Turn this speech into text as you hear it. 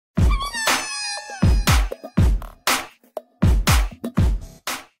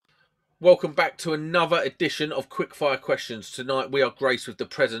Welcome back to another edition of Quickfire Questions. Tonight we are graced with the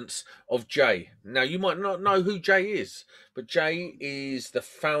presence of Jay. Now you might not know who Jay is, but Jay is the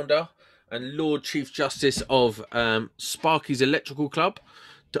founder and Lord Chief Justice of Sparky's Electrical Club,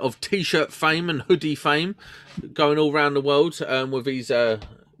 of T-shirt fame and hoodie fame, going all around the world with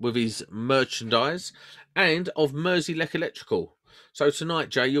his merchandise, and of Merseyleck Electrical. So tonight,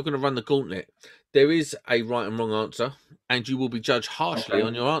 Jay, you're going to run the gauntlet. There is a right and wrong answer, and you will be judged harshly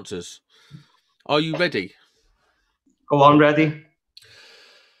on your answers. Are you ready? Go on, ready.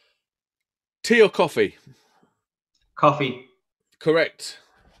 Tea or coffee? Coffee. Correct.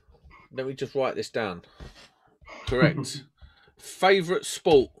 Let me just write this down. Correct. Favourite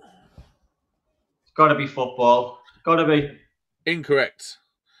sport? It's got to be football. Got to be. Incorrect.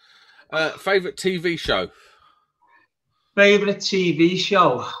 Favourite TV show? Favourite TV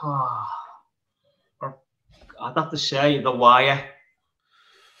show? Oh, I'd have to say The Wire.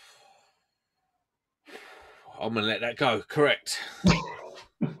 I'm going to let that go. Correct.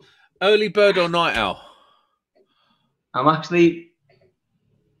 Early bird or night owl? I'm actually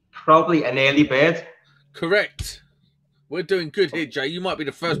probably an early bird. Correct. We're doing good here, Jay. You might be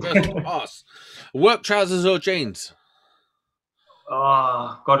the first person to pass. Work trousers or jeans?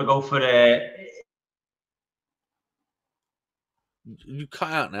 Oh, got to go for You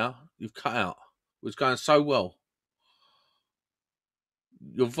cut out now. You've cut out. It was going so well.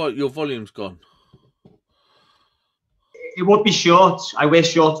 Your volume's gone. It would be shorts. I wear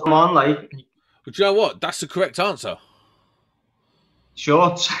shorts. Come on, like. But you know what? That's the correct answer.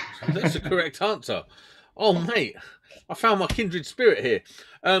 Shorts. That's the correct answer. Oh, mate. I found my kindred spirit here.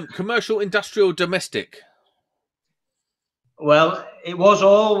 Commercial, industrial, domestic? Well, it was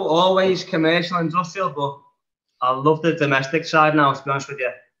always commercial, industrial, but I love the domestic side now, to be honest with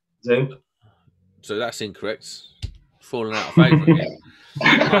you. Do. So that's incorrect. Falling out of favour again.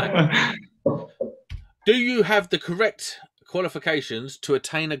 Right. Do you have the correct qualifications to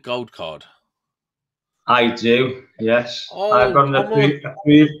attain a gold card? I do, yes. Oh, I've got an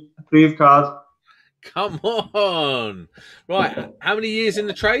approved card. Come on. Right. How many years in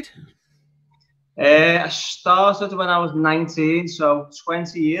the trade? I started when I was 19, so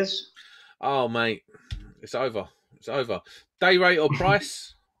 20 years. Oh, mate. It's over. It's over. Day rate or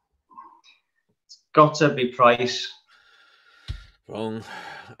price? It's got to be price. Wrong.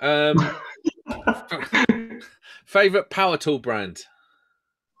 Favourite power tool brand?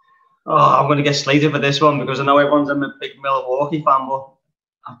 Oh, I'm going to get slated for this one because I know everyone's a big Milwaukee fan, but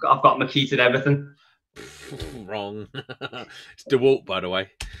I've got Makita everything. Wrong. It's DeWalt, by the way.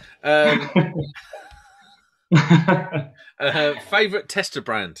 Favourite tester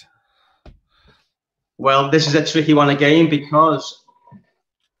brand? Well, this is a tricky one again because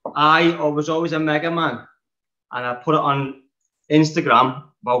I was always a Mega Man, and I put it on Instagram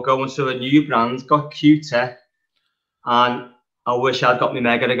about going to a new brand, got Q-Tech, and I wish I'd got me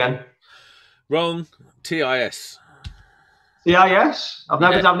Mega again. Wrong. TIS. TIS? I've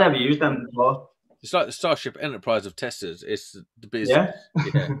never used them before. It's like the Starship Enterprise of testers. It's the business.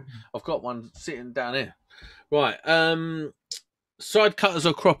 Yeah. I've got one sitting down here. Right. Side cutters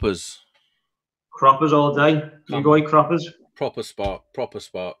or croppers? Croppers all day. You go croppers. Proper spark. Proper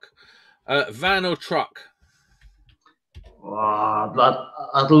spark. Van or truck? Oh,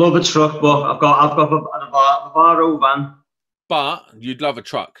 I'd love a truck, but I've got a Varo van. But you'd love a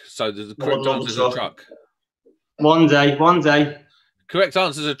truck, so the correct answer is a truck. One day. Correct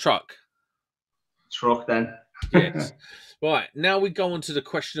answer is a truck. Truck then. Yes. Right, now we go on to the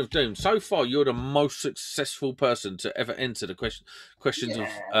question of doom. So far, you're the most successful person to ever enter the questions of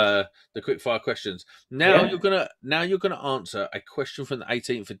the quickfire questions. Now you're gonna answer a question from the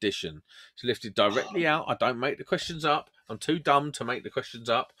 18th edition. It's lifted directly out. I don't make the questions up. I'm too dumb to make the questions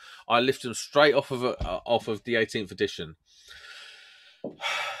up. I lift them straight off of the 18th edition.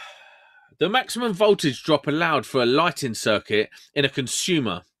 The maximum voltage drop allowed for a lighting circuit in a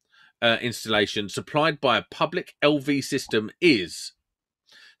consumer installation supplied by a public LV system is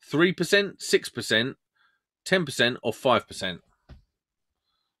 3%, 6%, 10%, or 5%.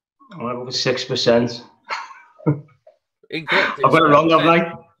 I'm going to go for 6%. Incorrect. I've got it wrong, haven't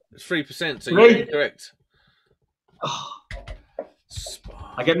I? It's 3%, so you're incorrect. Oh.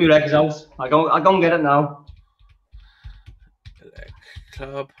 I get my regs out. I go and get it now.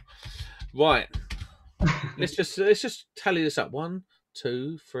 Club. Right. let's just tally this up. 1,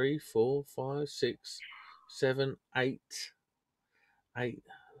 2, 3, 4, 5, 6, 7, 8.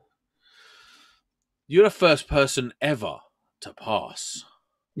 You're the first person ever to pass.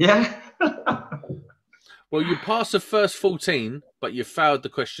 Yeah. Well, you passed the first 14, but you failed the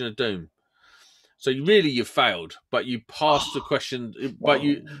question of doom. So you failed, but you passed the question. But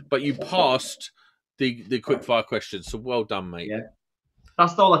you passed the quickfire questions. So well done, mate. Yeah,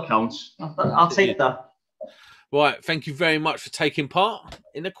 that's all that counts. I'll take that. Right, thank you very much for taking part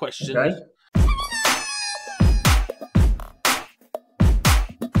in the questions. Okay.